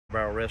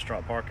Barrel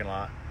restaurant parking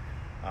lot.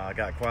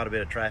 Got quite a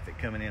bit of traffic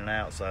coming in and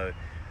out, so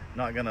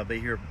not going to be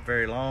here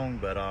very long,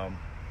 but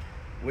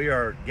we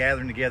are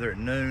gathering together at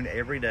noon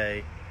every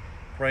day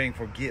praying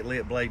for Get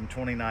Lit Bladen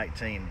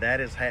 2019.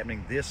 That is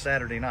happening this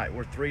Saturday night.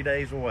 We're 3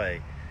 days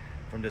away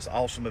from this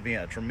awesome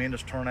event. A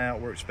tremendous turnout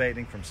we're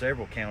expecting from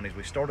several counties.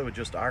 We started with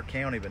just our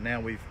county, but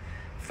now we've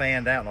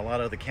fanned out, and a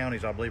lot of other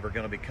counties I believe are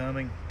going to be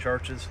coming,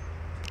 churches.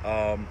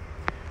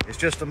 It's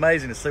just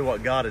amazing to see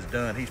what God has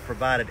done. He's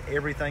provided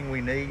everything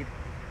we need.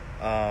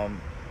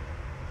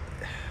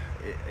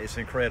 It's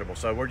incredible.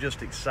 So we're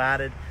just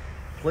excited.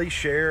 Please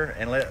share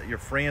and let your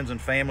friends and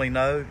family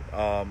know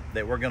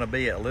that we're going to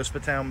be at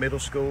Elizabethtown Middle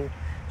School.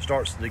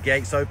 The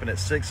gates open at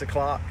 6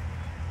 o'clock.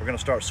 We're going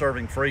to start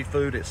serving free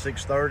food at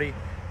 6:30.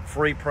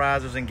 Free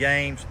prizes and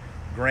games.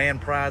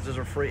 Grand prizes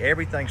are free.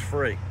 Everything's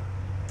free.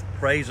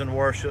 Praise and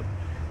worship.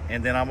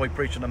 And then I'm going to be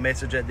preaching a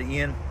message at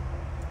the end.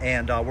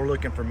 And we're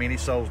looking for many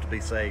souls to be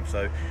saved.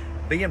 So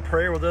be in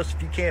prayer with us.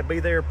 If you can't be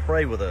there,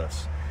 pray with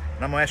us.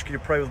 And I'm going to ask you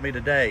to pray with me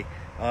today.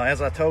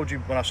 As I told you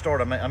when I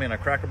started, I'm in a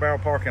Cracker Barrel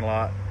parking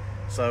lot.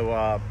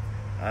 So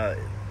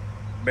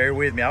bear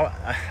with me.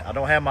 I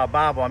don't have my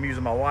Bible. I'm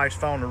using my wife's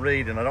phone to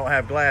read, and I don't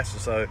have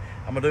glasses. So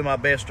I'm going to do my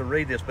best to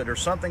read this. But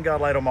there's something God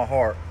laid on my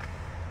heart.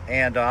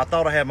 And I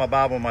thought I had my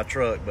Bible in my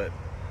truck, but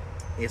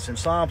it's in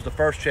Psalms, the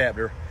 1st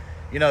chapter.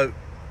 You know,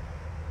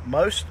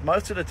 most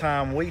of the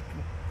time, we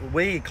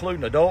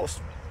including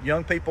adults,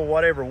 young people,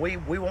 whatever, we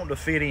want to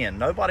fit in.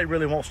 Nobody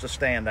really wants to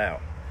stand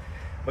out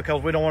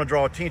because we don't want to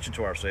draw attention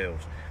to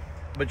ourselves.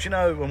 But you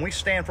know, when we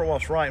stand for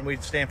what's right and we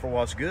stand for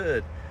what's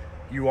good,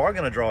 you are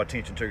going to draw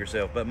attention to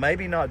yourself, but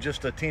maybe not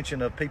just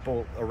attention of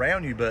people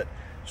around you, but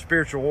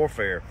spiritual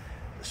warfare.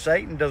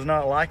 Satan does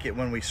not like it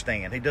when we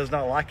stand. He does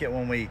not like it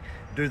when we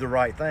do the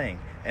right thing.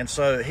 And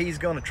so he's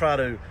going to try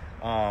to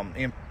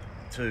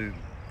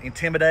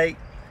intimidate,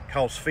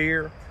 cause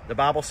fear. The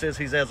Bible says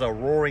he's as a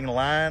roaring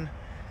lion,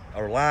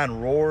 or lion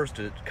roars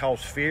to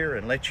cause fear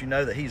and let you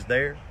know that he's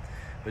there.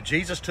 But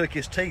Jesus took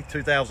his teeth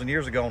 2,000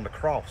 years ago on the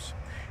cross.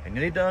 And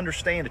you need to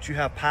understand that you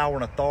have power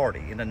and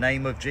authority in the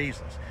name of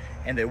Jesus.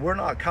 And that we're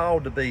not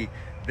called to be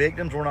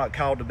victims. We're not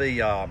called to be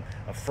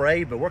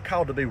afraid, but we're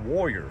called to be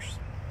warriors.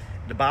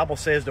 The Bible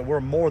says that we're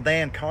more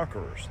than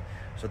conquerors.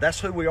 So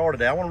that's who we are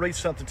today. I want to read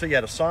something to you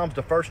out of Psalms,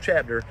 the 1st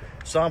chapter.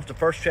 Psalms, the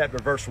 1st chapter,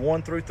 verse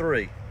 1 through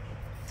 3.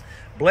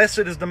 Blessed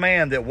is the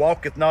man that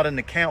walketh not in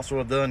the counsel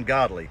of the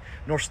ungodly,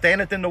 nor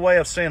standeth in the way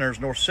of sinners,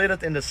 nor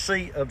sitteth in the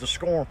seat of the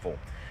scornful.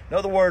 In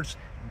other words,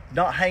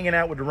 not hanging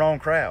out with the wrong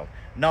crowd,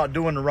 not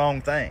doing the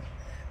wrong thing,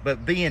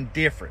 but being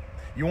different.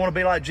 You want to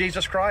be like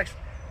Jesus Christ?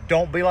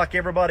 Don't be like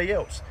everybody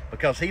else,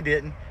 because he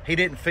didn't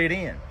fit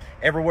in.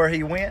 Everywhere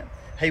he went,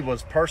 he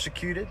was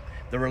persecuted.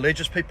 The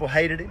religious people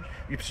hated him.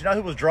 You know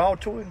who was drawn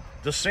to him?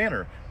 The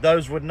sinner,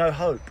 those with no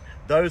hope.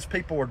 Those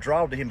people were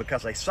drawn to him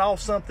because they saw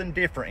something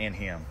different in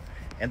him,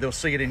 and they'll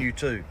see it in you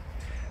too.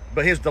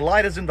 But his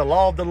delight is in the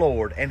law of the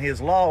Lord, and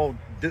his law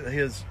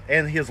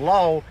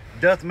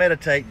doth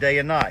meditate day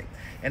and night.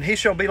 And he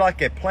shall be like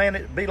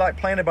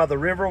planted by the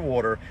river of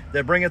water,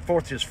 that bringeth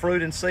forth his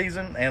fruit in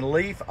season, and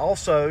leaf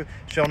also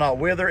shall not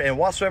wither, and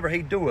whatsoever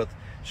he doeth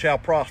shall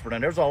prosper.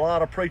 And there's a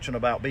lot of preaching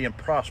about being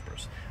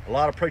prosperous. A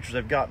lot of preachers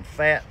have gotten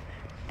fat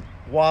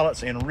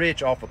wallets and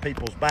rich off of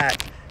people's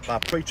back by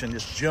preaching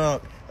this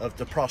junk of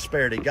the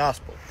prosperity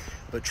gospel.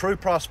 But true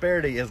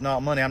prosperity is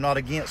not money. I'm not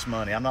against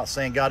money. I'm not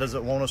saying God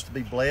doesn't want us to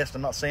be blessed.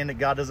 I'm not saying that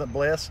God doesn't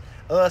bless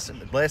us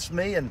and bless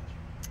me, and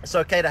it's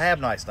okay to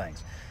have nice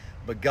things.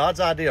 But God's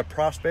idea of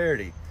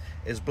prosperity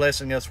is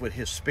blessing us with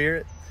his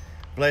spirit,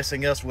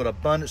 blessing us with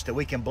abundance that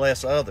we can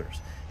bless others.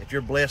 If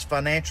you're blessed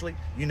financially,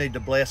 you need to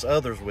bless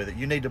others with it.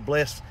 You need to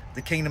bless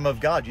the kingdom of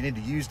God. You need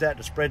to use that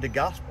to spread the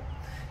gospel.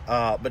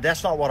 But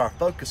that's not what our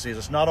focus is.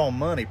 It's not on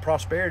money.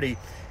 Prosperity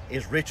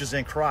is riches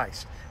in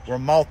Christ, where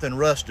moth and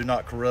rust do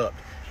not corrupt.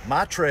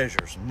 My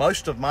treasures,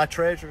 most of my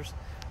treasures,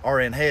 are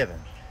in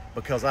heaven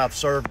because I've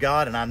served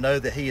God and I know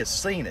that he has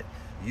seen it.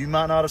 You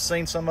might not have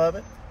seen some of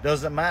it.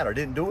 Doesn't matter. I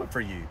didn't do it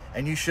for you,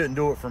 and you shouldn't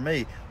do it for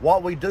me.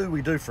 What we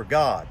do for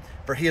God,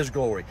 for his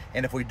glory.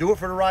 And if we do it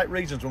for the right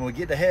reasons, when we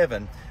get to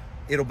heaven,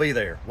 it'll be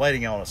there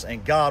waiting on us,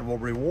 and God will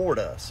reward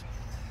us.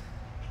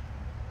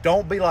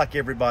 Don't be like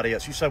everybody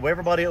else. You say, well,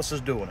 everybody else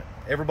is doing it.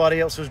 Everybody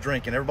else is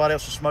drinking. Everybody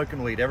else is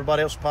smoking weed.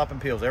 Everybody else is popping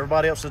pills.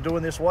 Everybody else is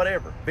doing this,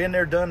 whatever. Been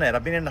there, done that.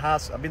 I've been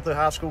through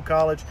high school,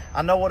 college.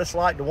 I know what it's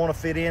like to want to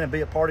fit in and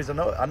be at parties. I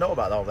know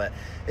about all that.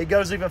 It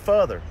goes even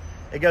further.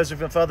 It goes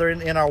even further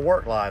in our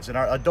work lives, in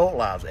our adult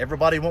lives.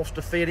 Everybody wants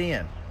to fit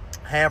in,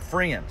 have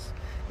friends.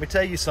 Let me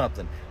tell you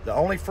something. The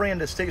only friend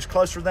that sticks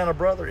closer than a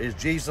brother is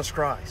Jesus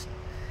Christ.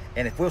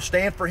 And if we'll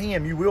stand for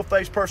him, you will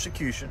face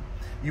persecution.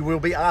 You will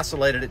be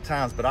isolated at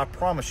times, but I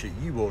promise you,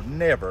 you will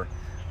never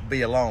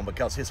be alone,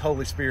 because his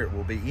Holy Spirit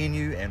will be in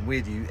you and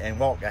with you and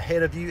walk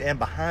ahead of you and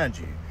behind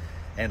you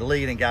and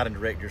lead and guide and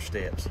direct your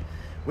steps.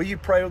 Will you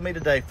pray with me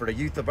today for the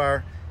youth of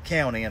our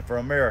county and for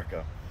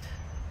America,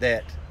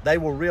 that they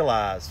will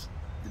realize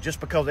that just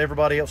because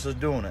everybody else is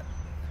doing it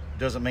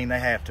doesn't mean they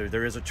have to.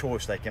 There is a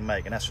choice they can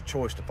make, and that's a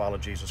choice to follow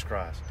Jesus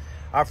Christ.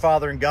 Our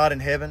Father and God in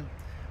heaven,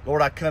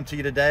 Lord, I come to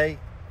you today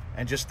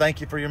and just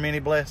thank you for your many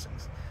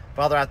blessings.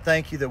 Father, I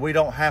thank you that we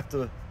don't have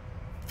to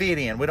fit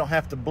in. We don't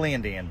have to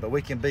blend in, but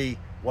we can be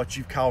what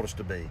you've called us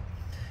to be.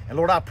 And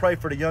Lord, I pray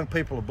for the young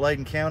people of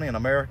Bladen County in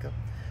America.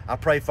 I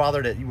pray,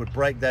 Father, that you would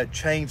break that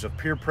chains of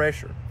peer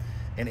pressure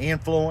and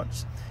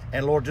influence.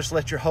 And Lord, just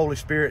let your Holy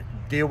Spirit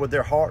deal with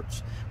their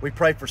hearts. We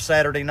pray for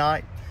Saturday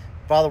night.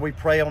 Father, we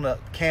pray on the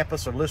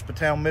campus of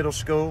Elizabethtown Middle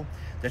School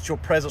that your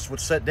presence would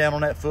sit down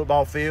on that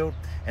football field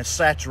and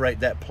saturate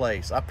that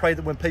place. I pray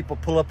that when people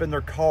pull up in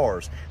their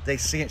cars, they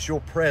sense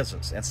your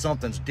presence and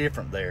something's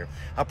different there.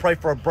 I pray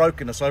for a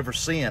brokenness over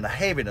sin, a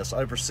heaviness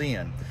over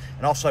sin,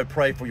 and also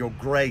pray for your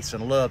grace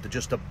and love to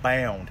just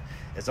abound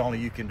as only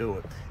you can do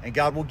it. And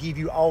God, will give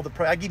you all the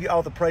praise. I give you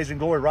all the praise and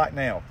glory right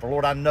now. For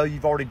Lord, I know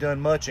you've already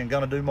done much and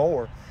going to do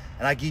more.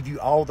 And I give you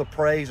all the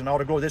praise and all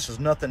the glory. This is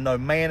nothing no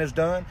man has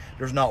done.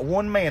 There's not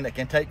one man that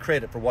can take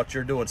credit for what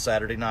you're doing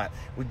Saturday night.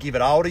 We give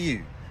it all to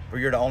you, for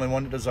you're the only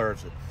one that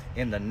deserves it.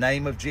 In the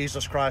name of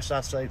Jesus Christ,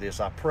 I say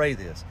this. I pray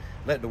this.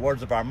 Let the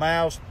words of our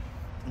mouths,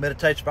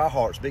 meditation of our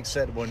hearts be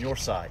acceptable in your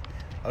sight.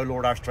 O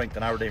Lord, our strength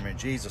and our Redeemer, in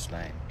Jesus'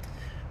 name.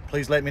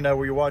 Please let me know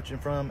where you're watching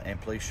from, and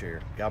please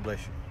share. God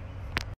bless you.